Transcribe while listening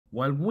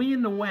While we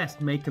in the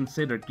West may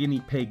consider guinea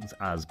pigs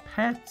as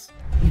pets,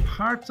 in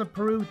parts of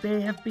Peru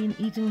they have been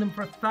eating them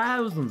for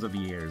thousands of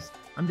years,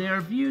 and they are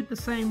viewed the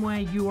same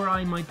way you or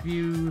I might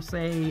view,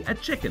 say, a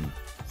chicken,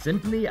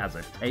 simply as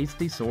a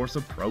tasty source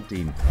of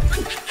protein.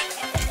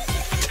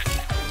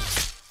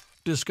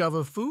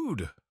 Discover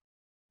food.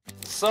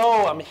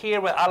 So I'm here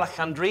with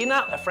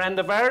Alejandrina, a friend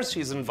of ours.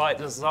 She's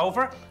invited us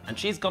over and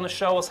she's going to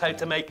show us how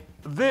to make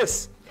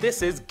this.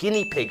 This is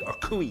guinea pig, or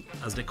CUY,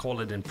 as they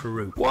call it in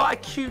Peru. What a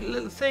cute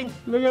little thing.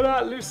 Look at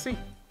that, Lucy.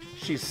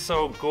 She's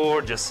so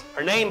gorgeous.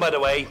 Her name, by the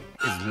way,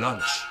 is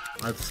Lunch.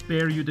 I'll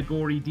spare you the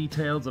gory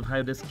details of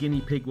how this guinea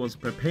pig was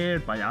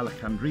prepared by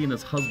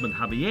Alejandrina's husband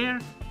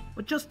Javier,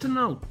 but just to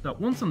note that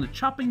once on the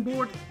chopping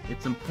board,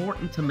 it's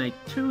important to make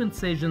 2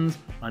 incisions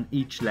on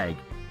each leg,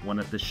 one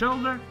at the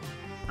shoulder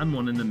and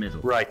one in the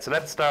middle. Right, so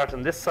let's start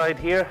on this side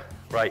here.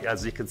 Right,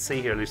 as you can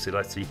see here, Lucy,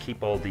 so you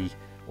keep all the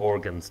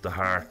organs, the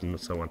heart and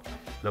so on.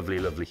 Lovely,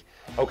 lovely.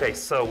 Okay,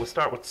 so we'll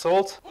start with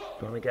salt.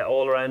 You want to get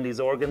all around these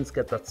organs,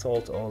 get that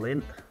salt all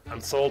in,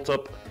 and salt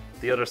up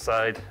the other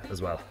side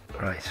as well.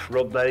 Right,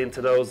 rub that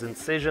into those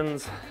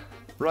incisions.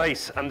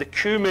 Right, and the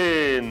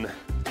cumin.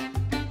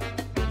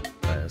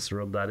 Let's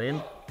rub that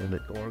in, and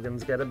the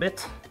organs get a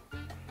bit.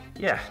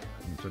 Yeah,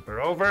 and flip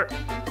her over.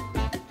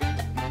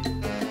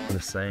 The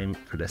same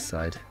for this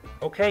side.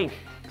 Okay,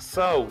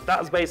 so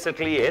that's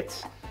basically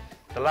it.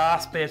 The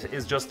last bit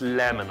is just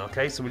lemon,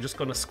 okay? So we're just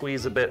gonna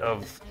squeeze a bit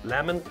of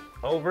lemon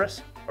over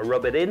it, or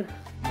rub it in.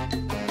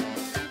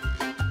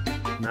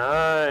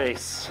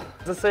 Nice.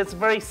 As I say, it's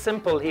very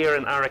simple here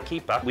in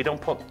Arequipa. We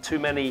don't put too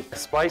many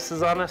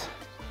spices on it.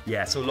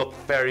 Yeah, so look,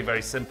 very,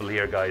 very simple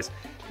here, guys.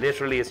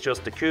 Literally, it's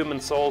just the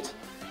cumin, salt,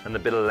 and a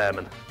bit of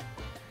lemon.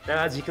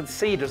 Now, as you can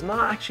see, there's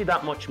not actually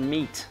that much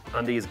meat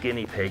on these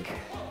guinea pig.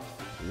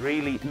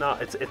 Really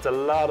not, it's a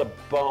lot of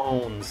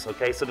bones,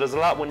 okay? So there's a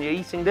lot, when you're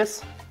eating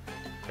this,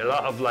 a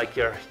lot of like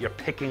you're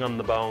picking on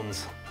the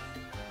bones.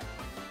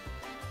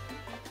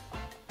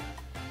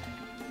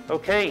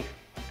 Okay,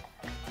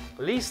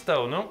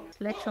 listo, no?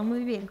 Lo he hecho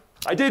muy bien.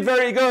 I did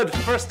very good,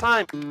 first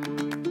time.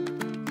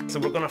 So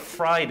we're gonna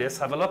fry this,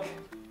 have a look.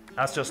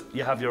 That's just,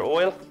 you have your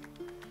oil,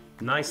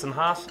 nice and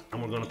hot,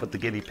 and we're gonna put the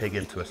guinea pig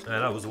into it.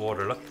 That was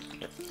water, look.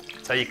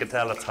 That's how you can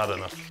tell it's hot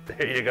enough.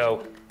 There you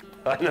go.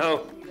 I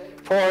know.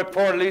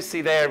 Poor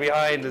Lucy there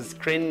behind is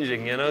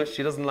cringing, you know,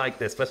 she doesn't like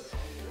this, but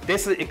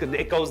this is,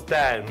 it goes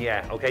down,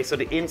 yeah, okay, so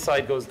the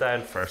inside goes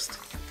down first.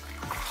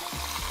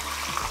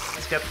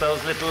 Let's get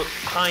those little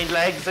hind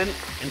legs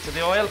into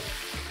the oil.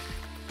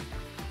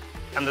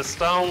 And the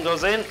stone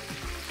goes in.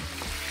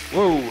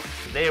 Whoa,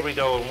 there we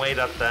go, and weigh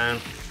that down.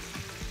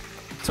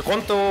 So,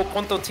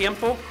 ¿cuánto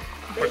tiempo?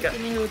 20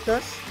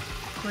 minutos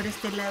por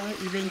este lado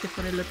y 20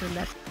 por el otro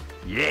lado.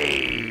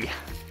 Yay!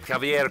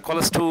 Javier, ¿cuál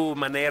es tu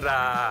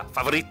manera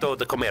favorito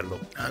de comerlo?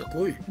 Al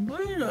cuy.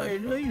 Bueno, hay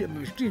de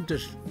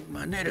distintas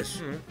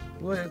maneras.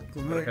 Puede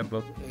comer, por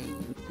ejemplo,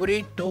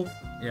 frito,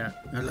 yeah,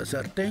 a la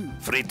sartén.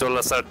 Frito a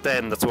la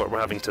sartén, that's what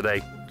we're having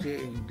today. Sí,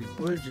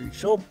 después en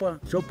sopa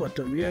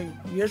también.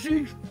 Y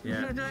así.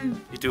 Yeah.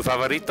 ¿Y tu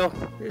favorito?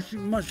 Es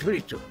más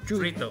frito.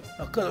 Frito.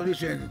 Acá lo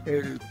dicen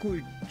el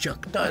cuy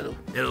chactado.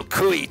 El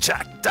cuy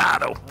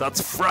chactado.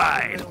 That's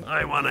fried.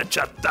 I want a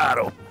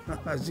chactado.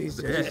 Así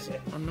se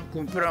dice. Cuando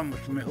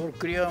compramos, mejor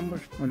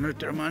criamos a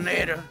nuestra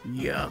manera.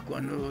 Ya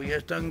cuando ya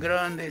están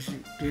grandes,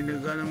 tiene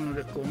ganas uno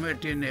de comer,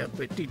 tiene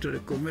apetito de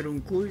comer un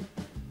cuy,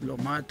 lo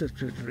matas,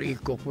 es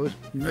rico, pues.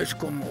 No es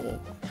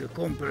como se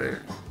compra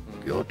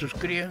que otros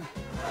crían.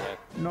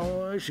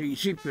 No, es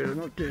insípido,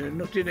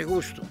 no tiene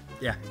gusto.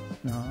 yeah.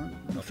 No,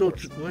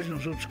 nosotros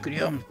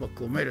criamos para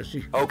comer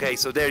así. Okay,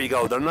 so there you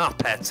go. They're not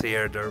pets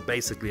here. They're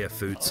basically a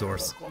food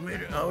source.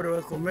 Ahora va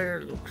a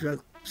comer lo que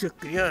se ha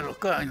criado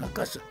acá en la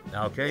casa.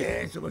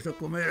 Okay. Eso vas a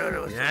comer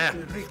ahora, vas Yeah, a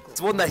ser rico.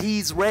 it's one that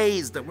he's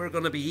raised that we're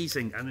going to be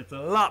eating, and it's a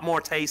lot more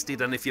tasty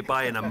than if you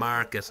buy in a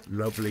market.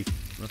 Lovely.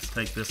 Let's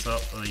take this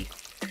up. Right.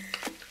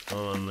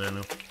 Oh,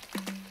 no.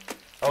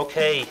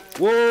 Okay.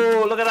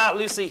 Whoa, look at that,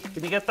 Lucy.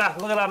 Can you get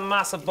that? Look at that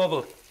massive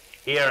bubble.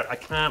 Here, I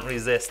can't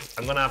resist.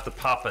 I'm going to have to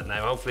pop it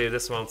now. Hopefully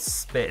this won't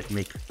spit at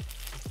me.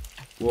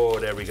 Whoa,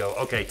 there we go.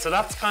 Okay, so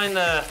that's kind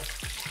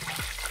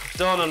of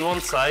done on one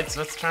side,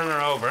 so let's turn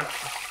her over.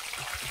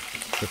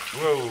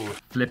 Whoa.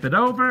 Flip it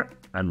over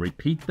and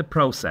repeat the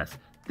process.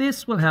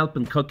 This will help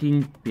in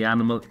cooking the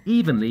animal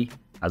evenly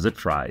as it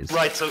fries.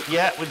 Right, so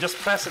yeah, we'll just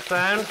press it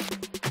down.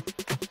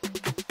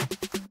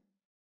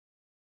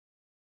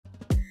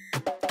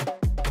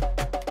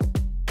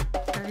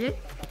 ¿Está bien?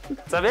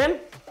 ¿Está bien?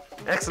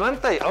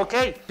 Excelente.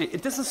 Okay,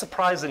 this is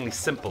surprisingly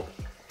simple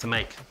to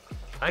make.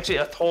 Actually,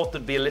 I thought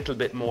there'd be a little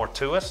bit more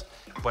to it,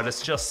 but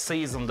it's just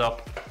seasoned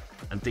up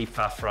and deep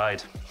fat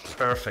fried.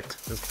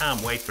 Perfect. Just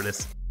can't wait for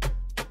this.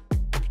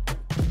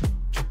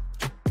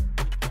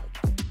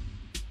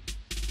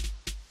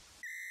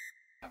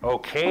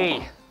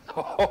 Okay.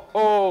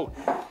 Oh.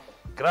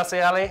 Gracias,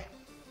 Ale.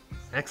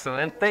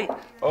 Excelente.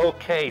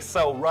 Okay,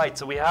 so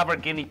we have our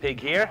guinea pig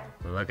here.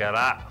 Look at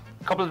that.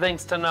 A couple of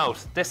things to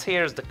note. This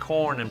here is the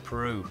corn in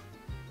Peru.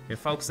 You're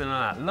focusing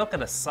on that. Look at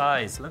the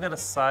size. Look at the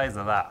size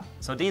of that.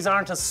 So these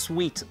aren't as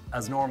sweet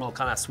as normal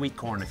kind of sweet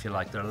corn, if you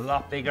like. They're a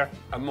lot bigger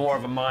and more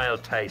of a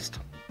mild taste.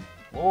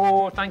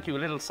 Oh, thank you. A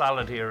little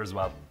salad here as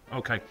well.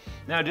 Okay.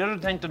 Now, the other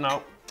thing to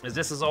know is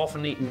this is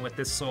often eaten with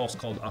this sauce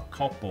called a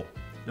copo.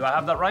 Do I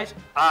have that right?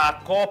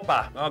 A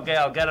copa. Okay,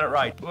 I'll get it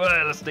right.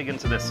 Well, let's dig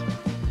into this.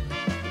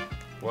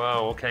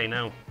 Wow, okay,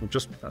 now I've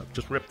just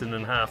ripped it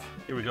in half.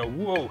 Here we go.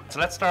 Whoa. So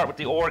let's start with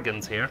the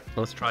organs here.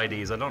 Let's try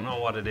these. I don't know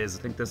what it is.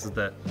 I think this is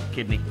the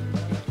kidney.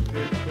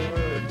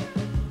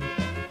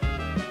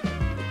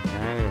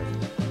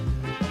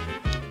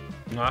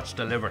 That's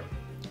the liver.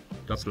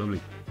 That's lovely.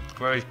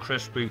 Very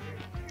crispy,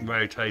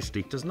 very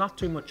tasty. There's not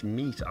too much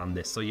meat on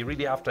this, so you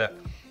really have to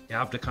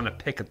kind of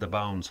pick at the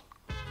bones.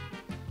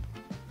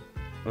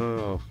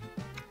 Oh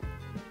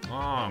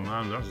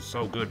man, that is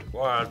so good.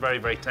 Wow, it's very,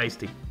 very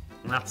tasty.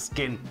 And that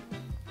skin.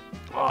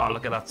 Oh,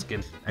 look at that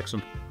skin.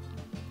 Excellent.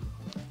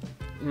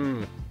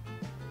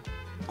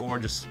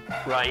 Gorgeous.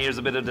 Right, here's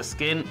a bit of the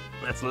skin.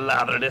 Let's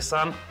lather this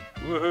on.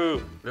 Woohoo!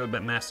 A little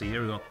bit messy.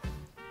 Here we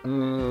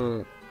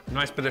go.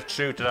 Nice bit of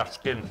chew to that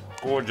skin.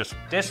 Gorgeous.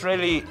 This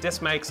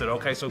makes it.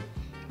 Okay, so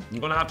I'm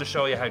gonna have to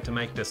show you how to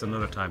make this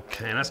another time.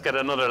 Okay, let's get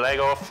another leg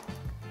off.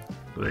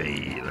 Look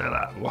at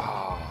that.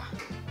 Wow.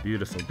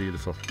 Beautiful,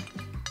 beautiful.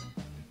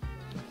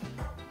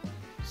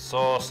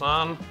 Sauce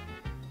on.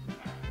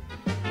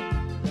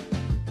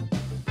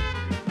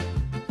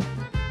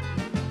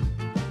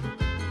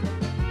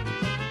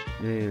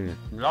 A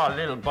lot of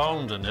little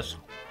bones in this.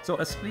 So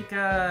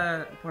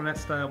explica por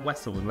esta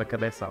hueso en la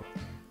cabeza.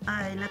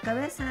 En la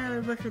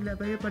cabeza, pues, la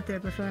mayor parte de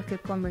las personas que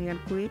comen el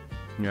cuy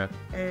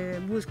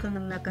buscan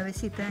en la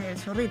cabecita el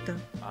zorrito.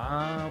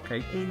 Ah, ok.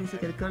 Y dice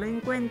que el que lo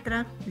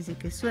encuentra, dice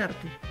que es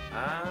suerte.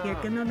 Y el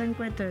que no lo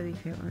encuentra,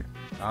 dije, bueno.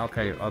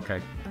 Okay.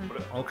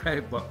 Okay,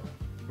 but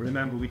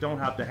remember, we don't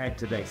have the head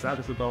today, so that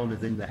little bone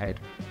is in the head.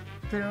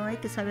 Pero hay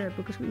que saber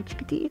porque es muy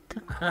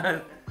chiquitito.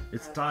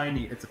 It's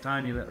tiny, it's a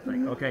tiny little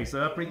thing. Okay, so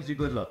that brings you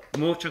good luck.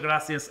 Muchas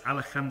gracias,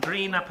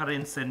 Alejandrina, para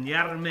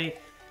enseñarme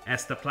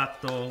este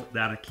plato de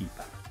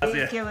Arequipa.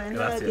 Qué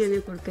bueno,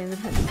 tiene por qué no.